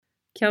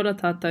Kia ora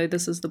tātou,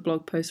 this is the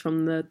blog post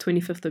from the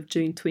 25th of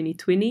June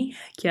 2020.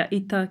 Kia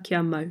ita,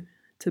 kia mau.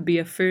 To be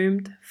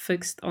affirmed,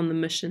 fixed on the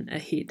mission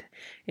ahead.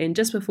 And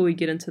just before we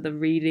get into the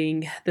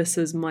reading, this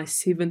is my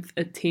 7th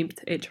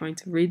attempt at trying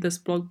to read this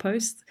blog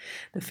post.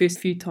 The first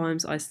few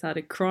times I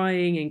started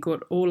crying and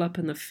got all up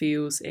in the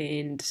feels,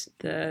 and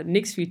the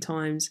next few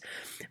times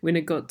when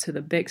it got to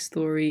the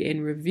backstory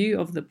and review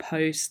of the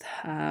post,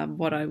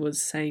 what I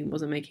was saying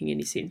wasn't making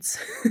any sense.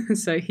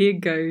 So here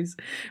goes.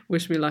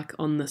 Wish me luck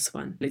on this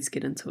one. Let's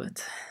get into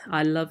it.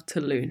 I love to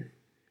learn.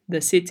 The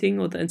setting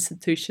or the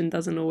institution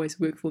doesn't always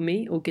work for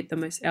me or get the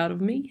most out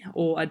of me,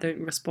 or I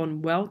don't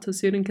respond well to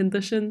certain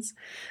conditions,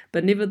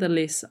 but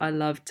nevertheless, I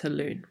love to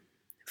learn.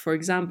 For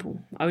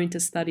example, I went to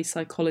study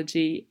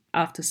psychology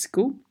after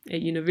school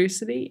at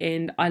university,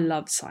 and I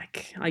love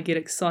psych. I get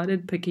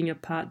excited picking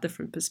apart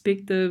different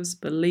perspectives,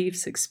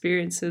 beliefs,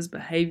 experiences,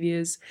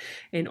 behaviors,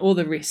 and all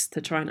the rest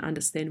to try and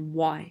understand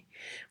why.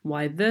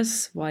 Why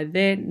this, why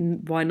that,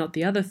 why not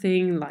the other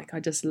thing? Like, I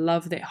just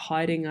love that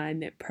hiding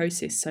and that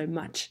process so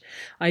much.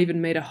 I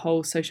even made a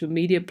whole social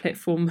media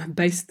platform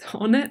based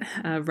on it,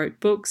 wrote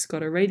books,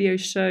 got a radio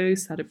show,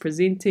 started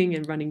presenting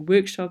and running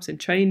workshops and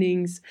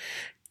trainings,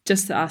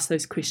 just to ask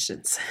those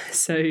questions.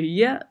 So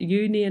yeah,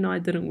 uni and I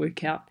didn't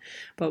work out,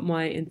 but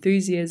my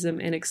enthusiasm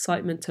and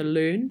excitement to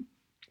learn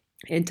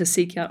and to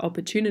seek out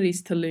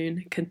opportunities to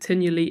learn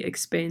continually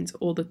expands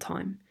all the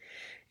time.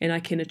 And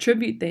I can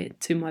attribute that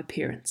to my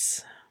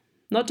parents.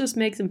 Not just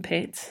Mags and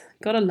Pat,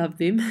 gotta love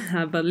them,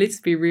 but let's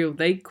be real,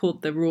 they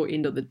caught the raw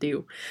end of the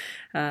deal.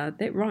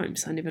 That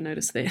rhymes, I never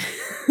noticed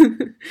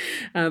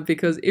that.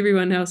 Because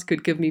everyone else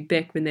could give me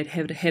back when they'd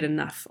had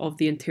enough of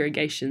the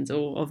interrogations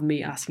or of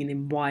me asking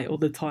them why all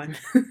the time.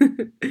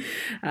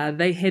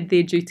 They had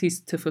their duties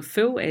to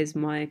fulfill as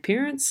my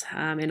parents,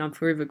 and I'm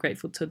forever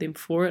grateful to them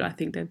for it. I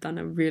think they've done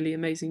a really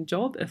amazing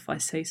job, if I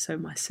say so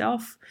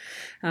myself.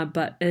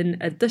 But in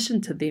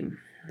addition to them,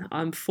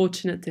 I'm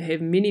fortunate to have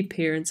many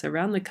parents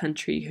around the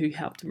country who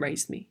helped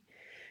raise me,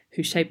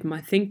 who shaped my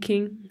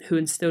thinking, who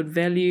instilled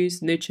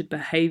values, nurtured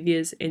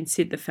behaviours, and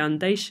set the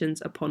foundations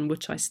upon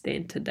which I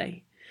stand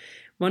today.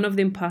 One of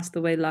them passed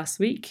away last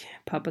week,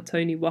 Papa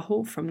Tony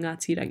Waho from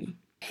Ngāti Rangi.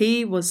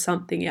 He was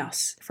something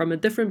else, from a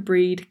different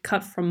breed,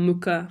 cut from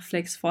muka,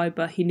 flax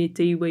fibre, hine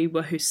te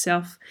iwa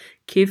herself,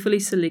 carefully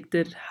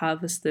selected,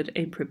 harvested,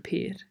 and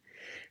prepared.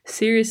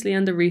 Seriously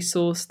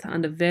under-resourced,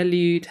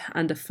 undervalued,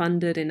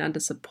 underfunded and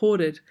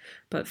under-supported,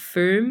 but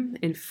firm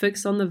and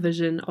fixed on the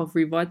vision of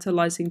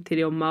revitalising te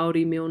reo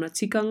Māori me ona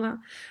tikanga,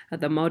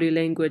 the Māori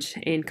language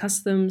and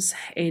customs,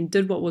 and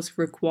did what was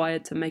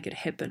required to make it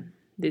happen.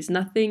 There's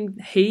nothing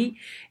he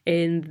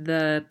and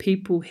the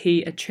people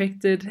he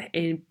attracted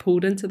and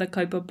pulled into the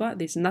kaupapa,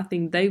 there's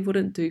nothing they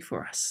wouldn't do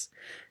for us.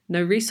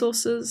 No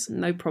resources,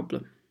 no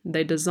problem.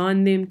 They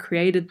designed them,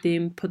 created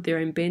them, put their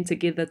own band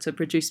together to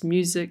produce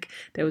music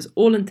that was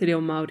all in te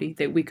reo Māori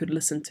that we could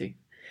listen to.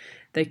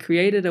 They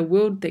created a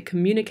world that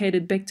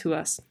communicated back to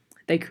us.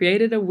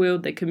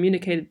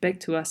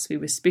 We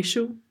were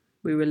special,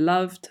 we were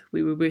loved,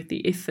 we were worth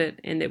the effort,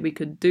 and that we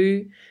could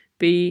do,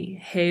 be,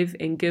 have,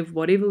 and give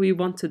whatever we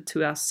wanted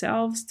to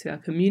ourselves, to our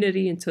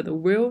community, and to the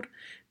world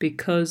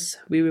because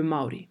we were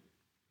Māori.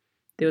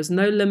 There was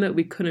no limit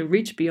we couldn't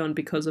reach beyond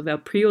because of our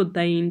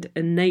preordained,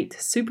 innate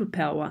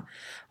superpower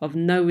of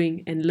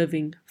knowing and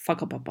living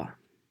whakapapa.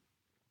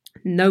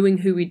 Knowing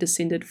who we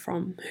descended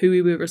from, who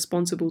we were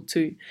responsible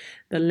to,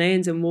 the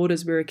lands and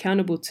waters we're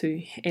accountable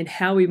to, and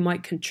how we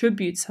might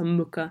contribute some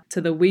muka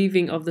to the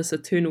weaving of this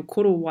eternal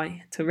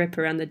korowai to wrap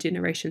around the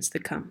generations to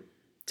come,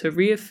 to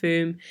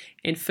reaffirm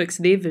and fix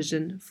their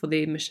vision for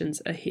their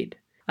missions ahead.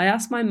 I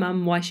asked my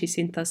mum why she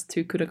sent us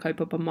to Kura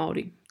Kaupapa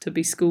Māori, to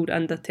be schooled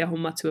under Te Aho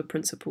Matua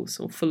principles,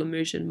 or full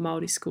immersion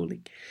Māori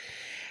schooling.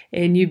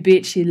 And you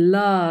bet she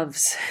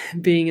loves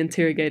being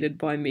interrogated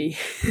by me.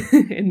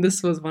 And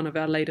this was one of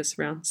our latest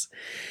rounds.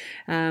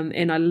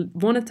 And I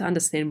wanted to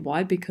understand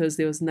why, because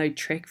there was no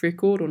track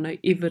record or no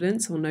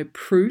evidence or no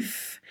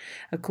proof,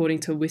 according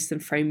to Western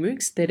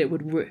frameworks, that it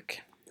would work.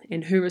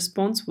 And her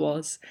response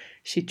was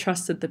she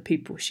trusted the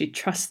people. She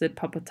trusted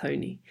Papa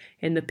Tony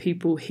and the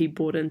people he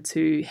brought in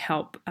to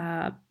help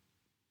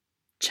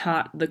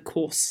chart the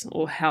course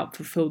or help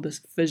fulfill this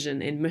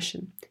vision and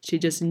mission. She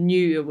just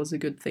knew it was a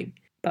good thing.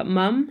 But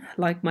mum,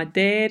 like my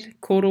dad,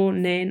 koro,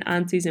 nan,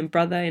 aunties and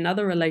brother and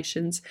other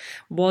relations,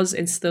 was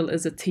and still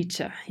is a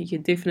teacher. You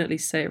can definitely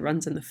say it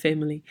runs in the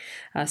family.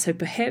 So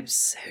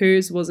perhaps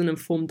hers was an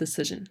informed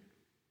decision.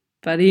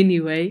 But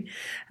anyway,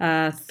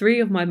 3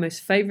 of my most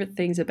favourite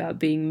things about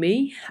being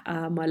me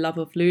are my love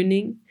of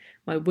learning,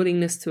 my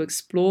willingness to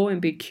explore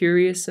and be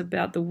curious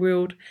about the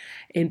world,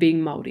 and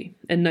being Māori,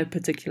 in no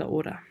particular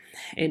order.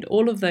 And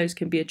all of those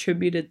can be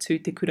attributed to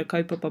Te Kura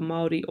Kaupapa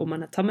Māori o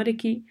Mana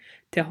Tamariki,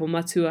 Te Aho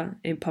Matua,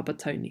 and Papa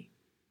Tony.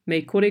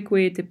 Me kore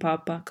koe te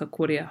papa ka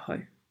kore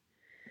ahau.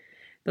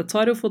 The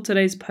title for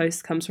today's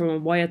post comes from a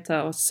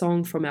waiata or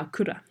song from our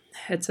kura.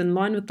 It's in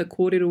line with the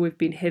kōrero we've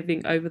been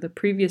having over the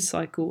previous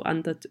cycle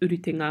under Uri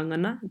Te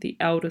Ngangana, the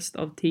eldest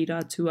of Te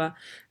Rātua,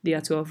 the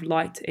Atua of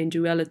light and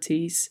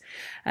dualities,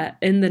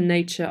 in the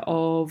nature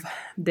of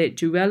that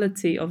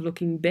duality of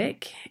looking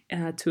back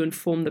to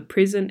inform the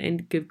present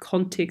and give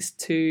context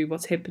to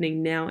what's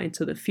happening now and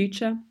to the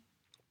future.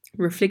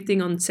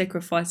 Reflecting on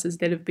sacrifices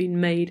that have been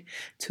made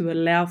to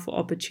allow for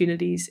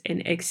opportunities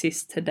and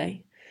access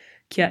today.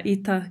 Kia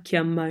ita,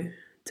 kia mau,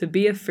 to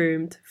be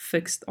affirmed,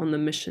 fixed on the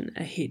mission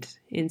ahead.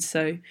 And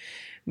so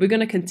we're going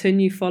to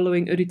continue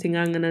following Uri Te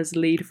Ngangana's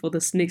lead for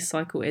this next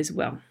cycle as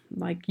well.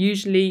 Like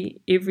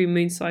usually every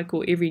moon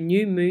cycle, every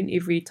new moon,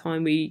 every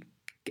time we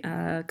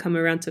come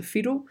around to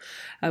whiro,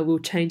 we'll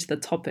change the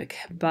topic,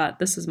 but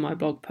this is my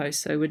blog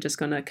post, so we're just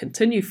going to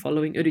continue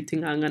following Uri Te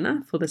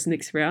Ngangana for this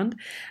next round,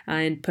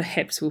 and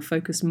perhaps we'll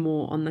focus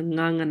more on the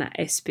ngangana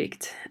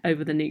aspect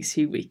over the next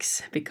few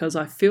weeks, because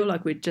I feel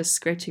like we're just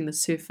scratching the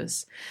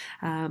surface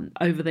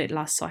over that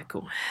last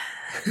cycle.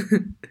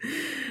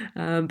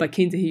 But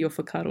keen to hear your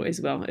whakaro as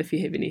well if you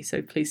have any,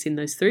 so please send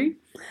those through.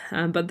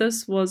 But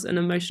this was an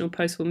emotional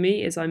post for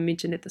me, as I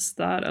mentioned at the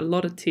start, a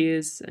lot of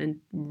tears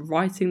in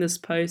writing this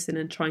post and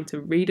in trying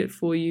to read it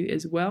for you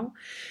as well.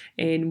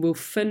 And we'll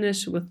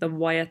finish with the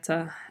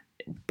waiata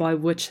by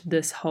which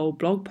this whole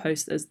blog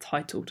post is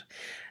titled.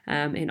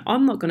 And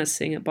I'm not going to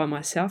sing it by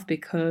myself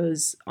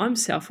because I'm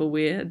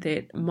self-aware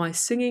that my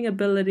singing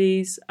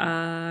abilities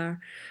are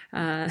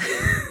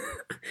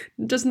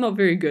just not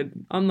very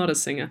good. I'm not a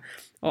singer.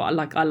 I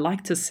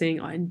like to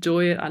sing. I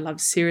enjoy it. I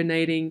love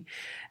serenading,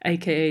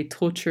 aka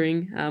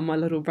torturing my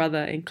little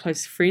brother and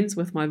close friends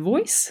with my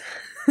voice.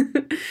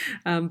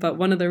 But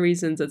one of the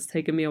reasons it's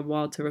taken me a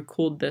while to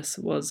record this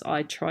was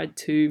I tried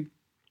to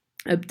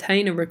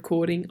obtain a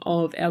recording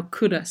of our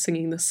kura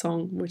singing the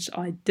song, which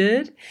I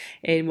did,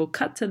 and we'll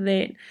cut to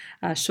that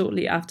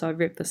shortly after I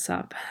wrap this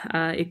up.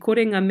 E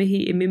kore ngā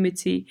mihi e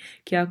mimiti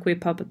ki a koe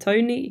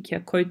papatauni, ki a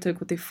koutou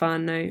ko te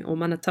whānau o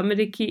mana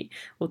tamariki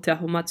o te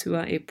aho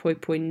matua e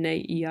poipoi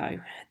nei I au.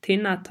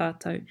 Tēnā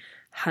tātou,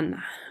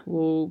 hana.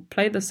 We'll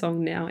play the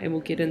song now and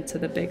we'll get into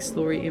the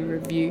backstory and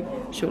review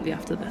shortly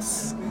after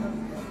this.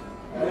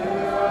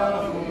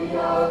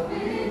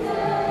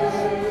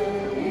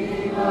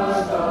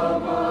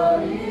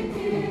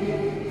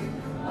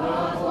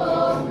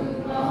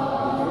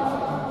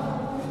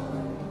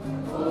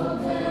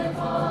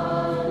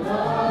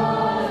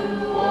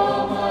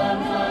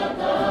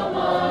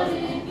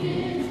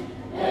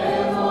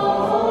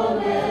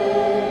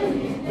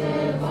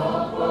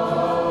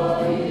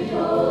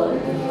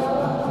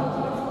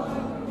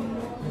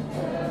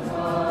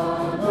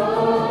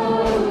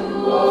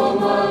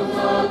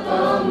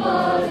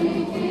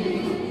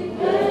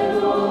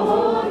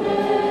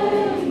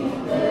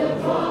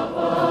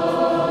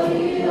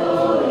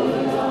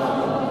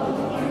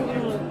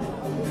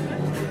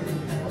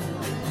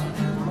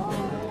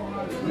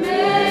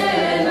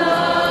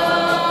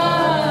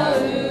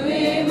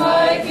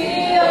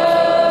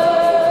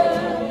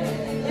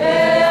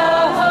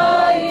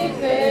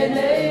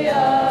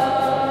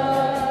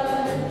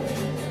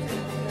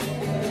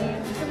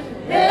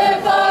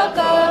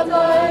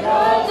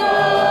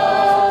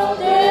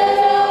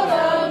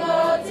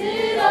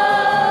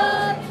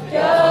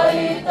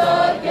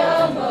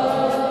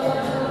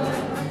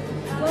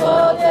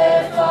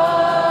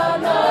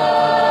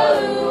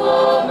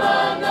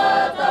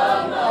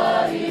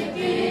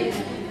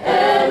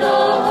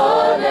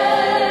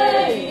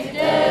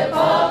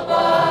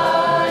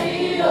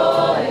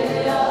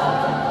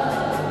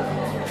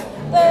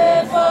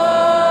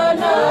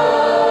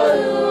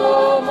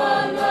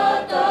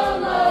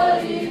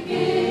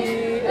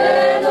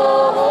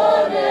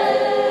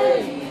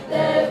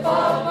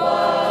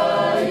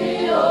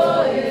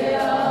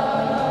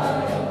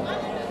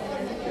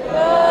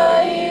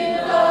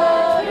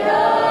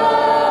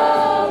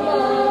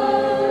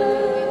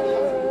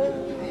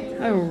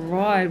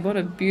 What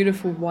a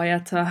beautiful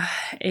waiata,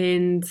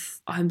 and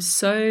I'm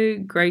so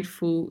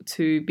grateful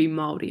to be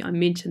Māori. I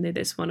mentioned that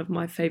that's one of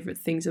my favourite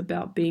things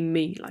about being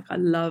me. Like, I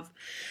love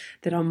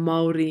that I'm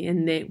Māori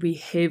and that we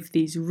have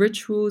these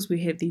rituals,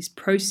 we have these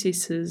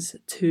processes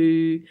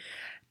to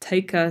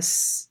take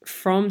us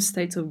from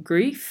states of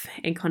grief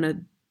and kind of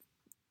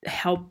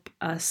help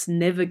us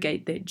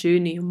navigate that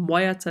journey. And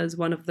waiata is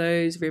one of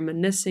those,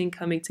 reminiscing,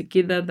 coming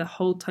together, the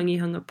whole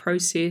tangihanga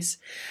process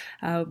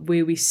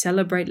where we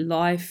celebrate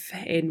life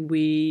and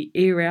we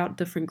air out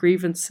different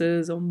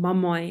grievances or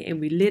mamae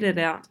and we let it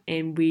out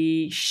and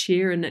we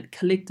share in it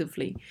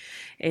collectively.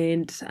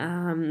 And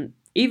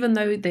even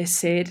though they're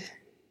sad,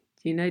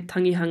 you know,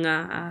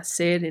 tangihanga are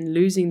sad and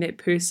losing that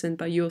person,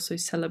 but you also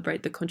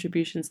celebrate the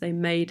contributions they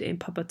made. And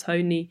Papa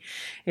Tony,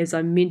 as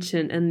I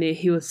mentioned in there,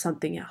 he was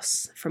something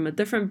else. From a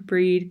different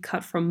breed,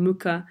 cut from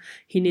muka,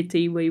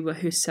 hineti iwa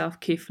herself,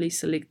 carefully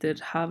selected,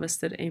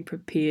 harvested and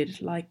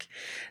prepared. Like,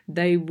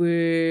 they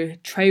were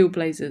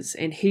trailblazers,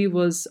 and he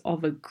was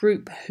of a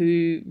group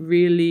who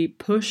really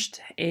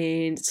pushed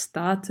and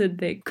started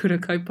that kura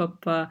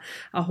kaupapa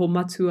aho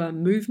matua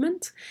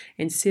movement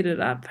and set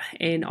it up.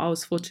 And I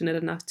was fortunate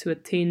enough to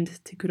attend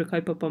Te Kura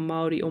Kaupapa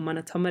Māori o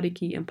Mana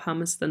Tamariki in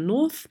Palmerston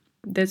North.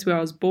 That's where I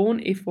was born,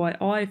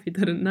 FYI, if you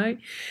didn't know,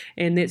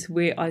 and that's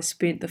where I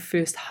spent the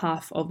first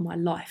half of my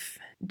life.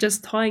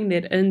 Just tying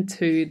that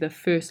into the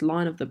first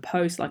line of the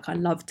post, like I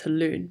love to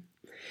learn.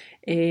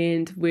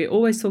 And we're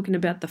always talking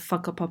about the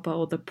whakapapa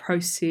or the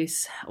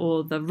process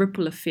or the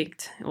ripple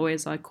effect, or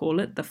as I call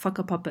it, the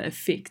whakapapa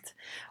effect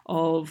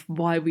of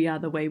why we are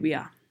the way we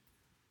are.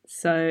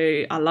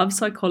 So I love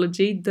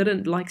psychology,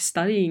 didn't like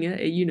studying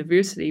it at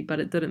university, but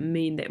it didn't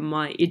mean that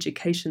my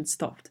education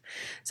stopped.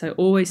 So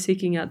always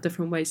seeking out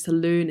different ways to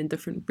learn and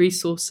different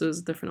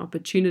resources, different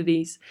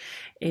opportunities,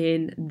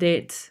 and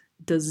that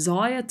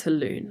desire to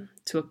learn,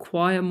 to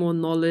acquire more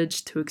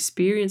knowledge, to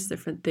experience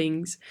different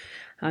things,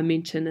 I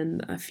mention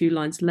in a few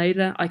lines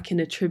later, I can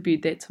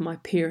attribute that to my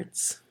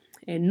parents.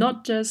 And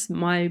not just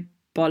my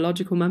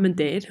biological mum and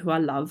dad, who I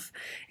love,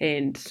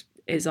 and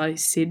as I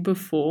said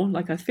before,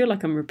 like I feel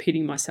like I'm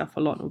repeating myself a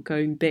lot or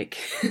going back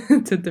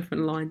to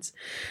different lines.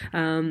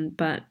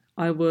 But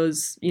I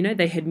was,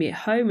 they had me at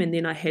home, and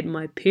then I had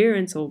my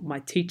parents or my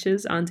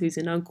teachers, aunties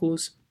and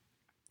uncles,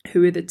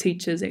 who were the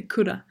teachers at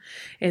kura,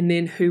 and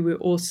then who were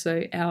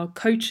also our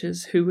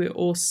coaches, who were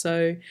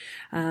also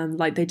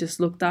they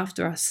just looked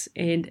after us.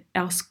 And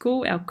our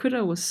school, our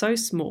kura, was so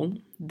small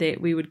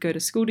that we would go to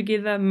school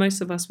together. Most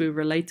of us were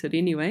related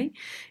anyway,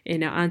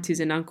 and our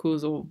aunties and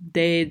uncles or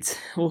dads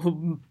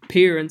or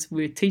parents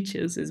were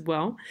teachers as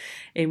well,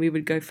 and we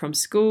would go from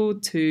school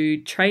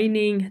to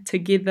training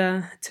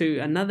together, to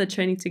another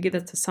training together,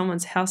 to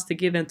someone's house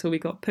together until we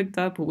got picked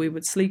up, or we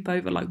would sleep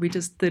over. Like we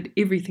just did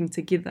everything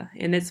together.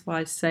 And that's why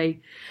I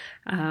say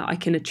I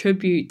can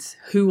attribute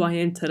who I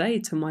am today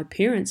to my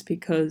parents,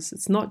 because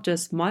it's not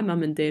just my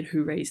mum and dad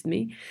who raised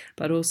me,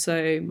 but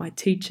also my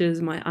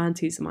teachers, my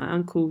aunties, my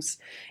uncles,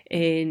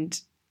 and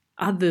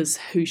others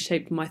who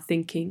shaped my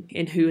thinking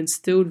and who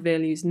instilled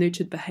values,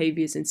 nurtured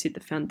behaviors, and set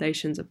the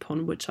foundations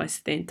upon which I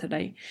stand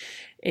today.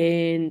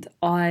 And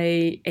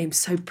I am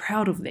so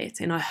proud of that.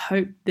 And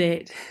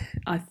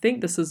I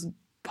think this is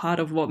part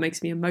of what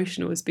makes me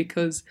emotional, is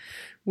because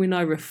when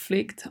I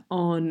reflect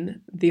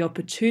on the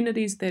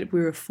opportunities that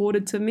were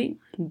afforded to me,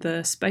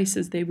 the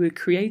spaces that were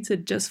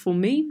created just for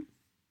me,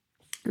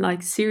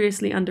 like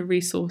seriously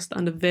under-resourced,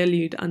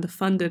 undervalued,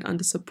 underfunded,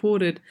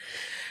 undersupported,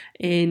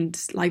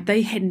 and like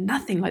they had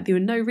nothing, like there were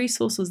no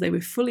resources, they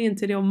were fully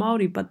into Reo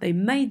Māori, but they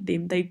made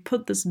them, they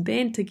put this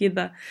band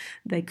together,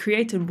 they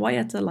created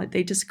waiata, like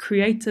they just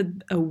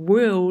created a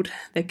world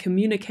that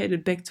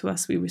communicated back to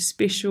us we were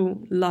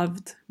special,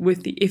 loved,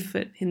 worth the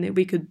effort, and that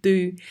we could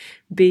do,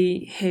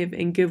 be, have,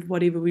 and give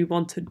whatever we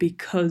wanted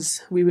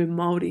because we were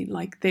Māori.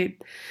 Like that,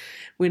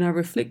 when I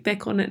reflect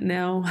back on it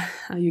now,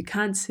 you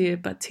can't see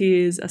it, but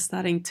tears are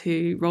starting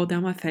to roll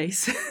down my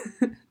face.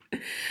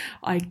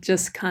 I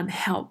just can't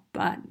help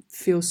but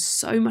feel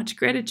so much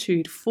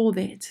gratitude for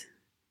that,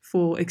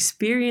 for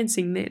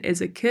experiencing that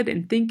as a kid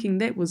and thinking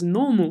that was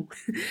normal.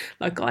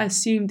 Like I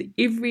assumed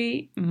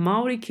every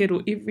Māori kid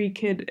or every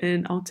kid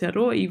in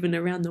Aotearoa, even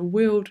around the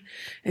world,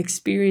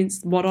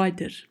 experienced what I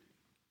did.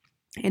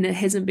 And it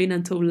hasn't been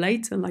until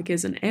later, like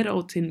as an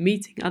adult and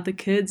meeting other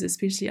kids,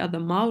 especially other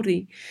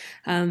Māori,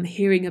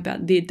 hearing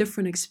about their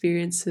different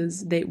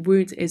experiences that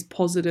weren't as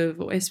positive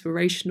or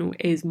aspirational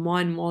as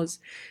mine was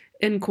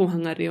in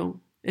kohanga reo,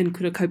 in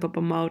Kura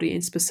Kaupapa Māori,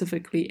 and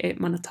specifically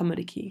at Mana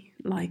Tamariki.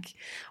 Like,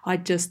 I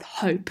just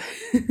hope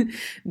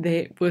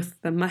that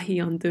with the mahi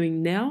I'm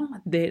doing now,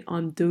 that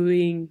I'm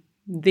doing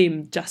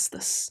them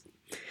justice.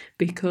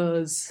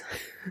 Because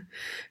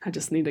I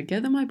just need to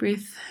gather my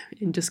breath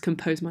and just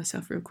compose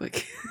myself real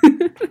quick.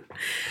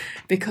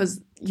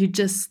 Because you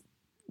just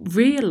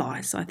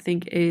realize, I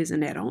think, as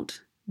an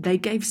adult, they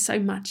gave so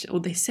much, or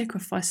they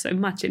sacrificed so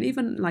much. And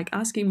even like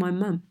asking my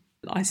mum,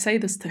 I say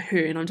this to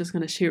her, and I'm just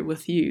going to share it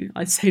with you.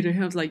 I say to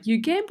her, I was like, you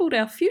gambled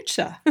our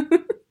future.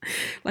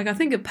 Like, I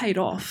think it paid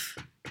off,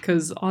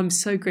 because I'm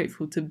so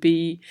grateful to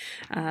be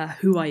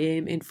who I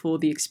am and for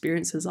the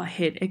experiences I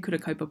had at Kura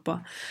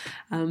Kaupapa.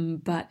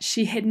 But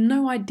she had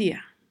no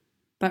idea.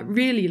 But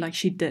really, like,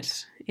 she did.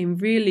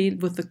 And really,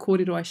 with the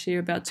kōrero I share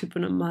about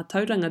tupuna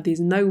mātauranga, there's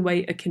no way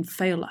it can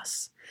fail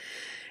us.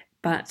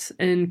 But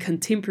in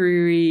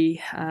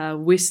contemporary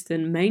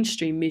Western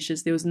mainstream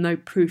measures, there was no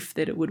proof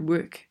that it would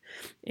work.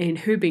 And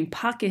her being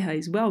Pākehā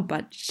as well,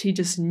 but she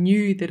just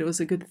knew that it was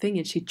a good thing,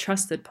 and she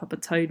trusted Papa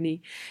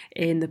Tony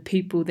and the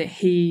people that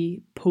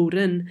he pulled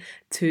in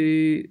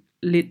to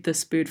let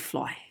this bird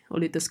fly,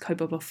 or let this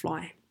kaupapa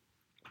fly.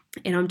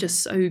 And I'm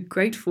just so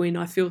grateful, and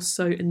I feel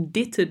so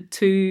indebted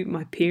to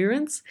my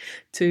parents,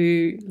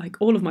 to like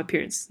all of my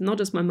parents, not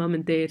just my mum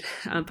and dad,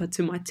 but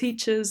to my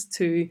teachers,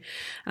 to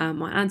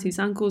my aunties,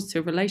 uncles,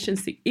 to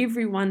relations, to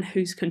everyone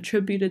who's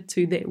contributed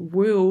to that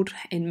world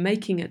and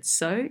making it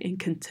so, and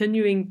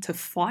continuing to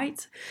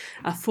fight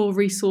for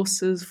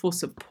resources, for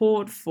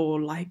support, for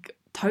like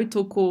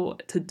tautoko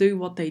to do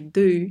what they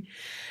do,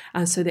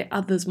 so that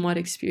others might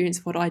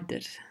experience what I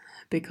did.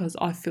 Because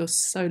I feel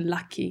so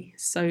lucky,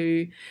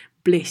 so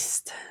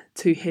blessed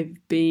to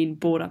have been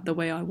brought up the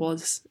way I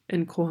was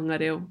in Kohanga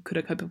Reo,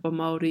 Kura Kaupapa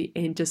Māori,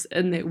 and just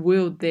in that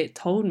world that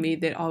told me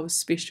that I was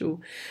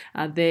special,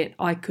 that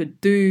I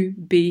could do,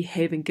 be,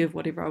 have and give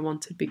whatever I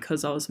wanted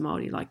because I was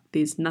Māori. Like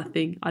there's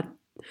nothing, I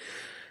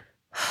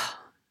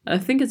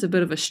think it's a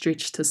bit of a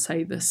stretch to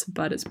say this,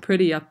 but it's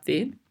pretty up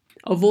there.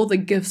 Of all the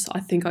gifts I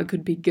think I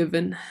could be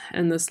given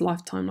in this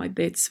lifetime, like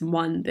that's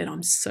one that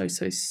I'm so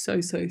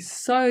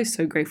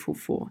grateful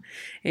for.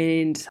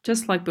 And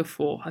just like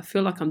before, I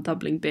feel like I'm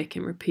doubling back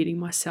and repeating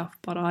myself,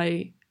 but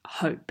I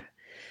hope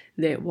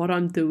that what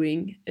I'm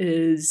doing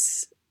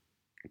is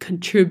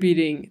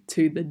contributing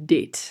to the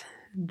debt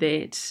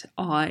that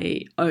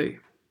I owe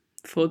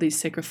for these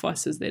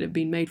sacrifices that have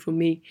been made for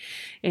me.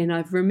 And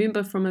I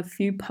remember from a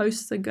few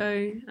posts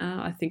ago,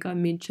 I think I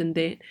mentioned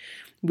that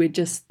we're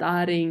just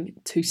starting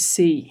to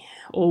see,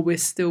 or we're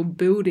still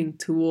building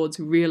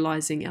towards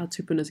realizing our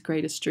tupuna's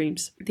greatest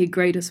dreams, their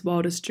greatest,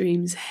 wildest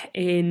dreams.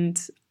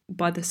 And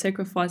by the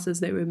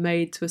sacrifices that were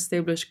made to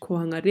establish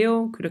Kohanga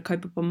Reo, Kura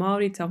Kaupapa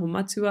Māori, Te Aho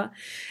Matua,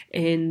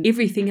 and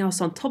everything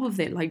else on top of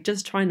that, like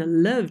just trying to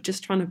live,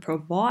 just trying to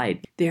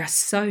provide. There are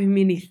so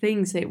many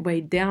things that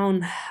weigh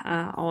down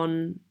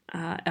on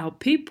our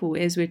people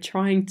as we're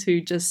trying to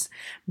just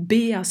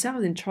be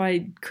ourselves and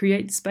try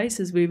create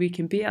spaces where we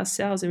can be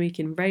ourselves and we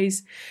can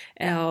raise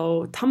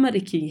our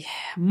tamariki,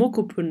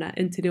 mokopuna,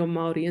 in te reo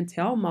Māori, in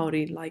te ao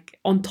Māori, like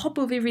on top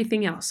of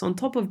everything else, on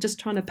top of just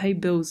trying to pay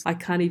bills. I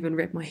can't even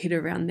wrap my head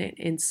around that.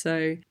 And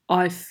so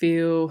I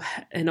feel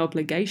an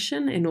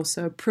obligation and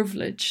also a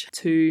privilege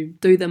to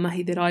do the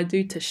mahi that I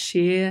do, to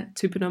share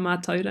tupuna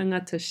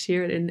mātauranga, to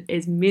share it in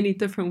as many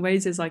different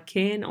ways as I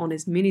can, on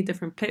as many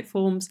different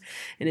platforms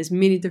and as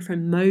many different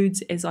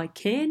modes as I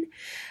can,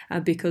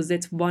 because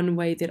that's one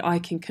way that I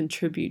can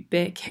contribute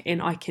back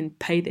and I can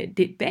pay that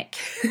debt back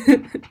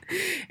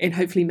and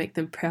hopefully make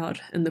them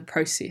proud in the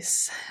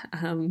process,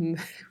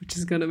 which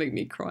is going to make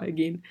me cry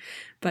again.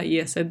 But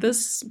yeah, so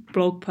this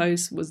blog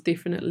post was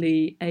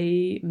definitely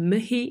a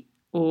mihi,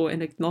 or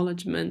an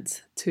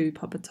acknowledgement to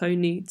Papa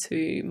Tony,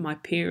 to my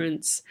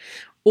parents,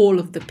 all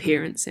of the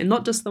parents, and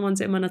not just the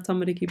ones at Mana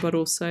Tamariki, but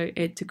also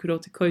at Te Kura o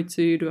Te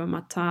Koutu,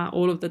 Ruamata,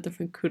 all of the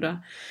different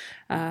kura,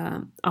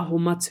 aho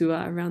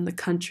matua around the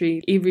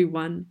country.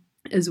 Everyone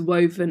is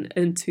woven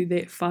into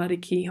that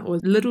whāriki, or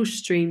little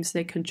streams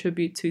that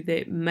contribute to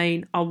that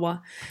main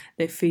awa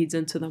that feeds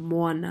into the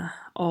moana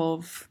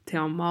of Te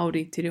Ao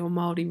Māori, Te Reo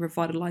Māori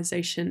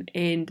revitalisation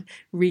and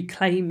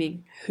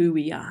reclaiming who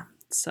we are.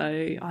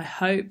 So I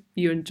hope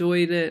you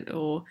enjoyed it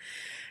or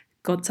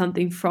got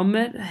something from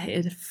it,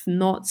 if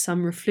not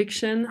some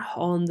reflection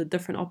on the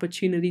different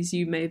opportunities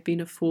you may have been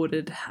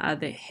afforded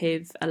that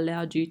have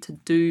allowed you to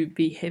do,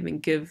 be, have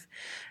and give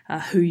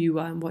who you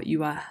are and what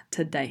you are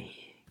today.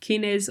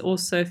 Kines,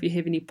 also if you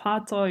have any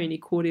pātai or any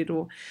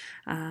kōrero,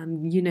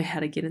 you know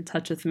how to get in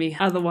touch with me.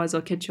 Otherwise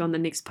I'll catch you on the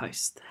next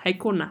post. Hei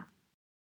kona.